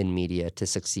voice in media to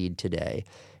succeed today.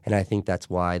 And I think that's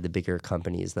why the bigger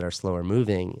companies that are slower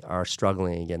moving are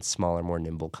struggling against smaller, more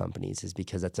nimble companies, is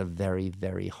because that's a very,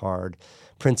 very hard,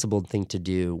 principled thing to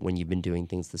do when you've been doing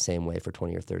things the same way for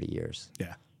 20 or 30 years.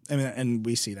 Yeah. I mean, and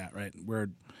we see that, right? We're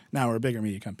a bigger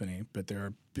media company, but there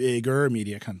are bigger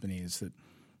media companies that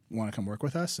want to come work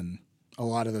with us, and a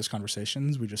lot of those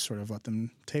conversations, we just sort of let them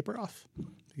taper off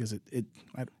because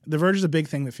The Verge is a big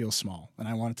thing that feels small, and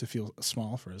I want it to feel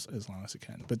small for as long as it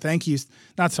can. But thank you,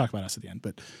 not to talk about us at the end,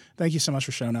 but thank you so much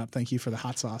for showing up. Thank you for the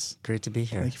hot sauce. Great to be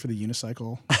here. Thank you for the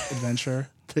unicycle adventure.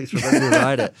 Thanks for letting me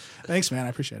ride it. Thanks, man. I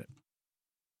appreciate it.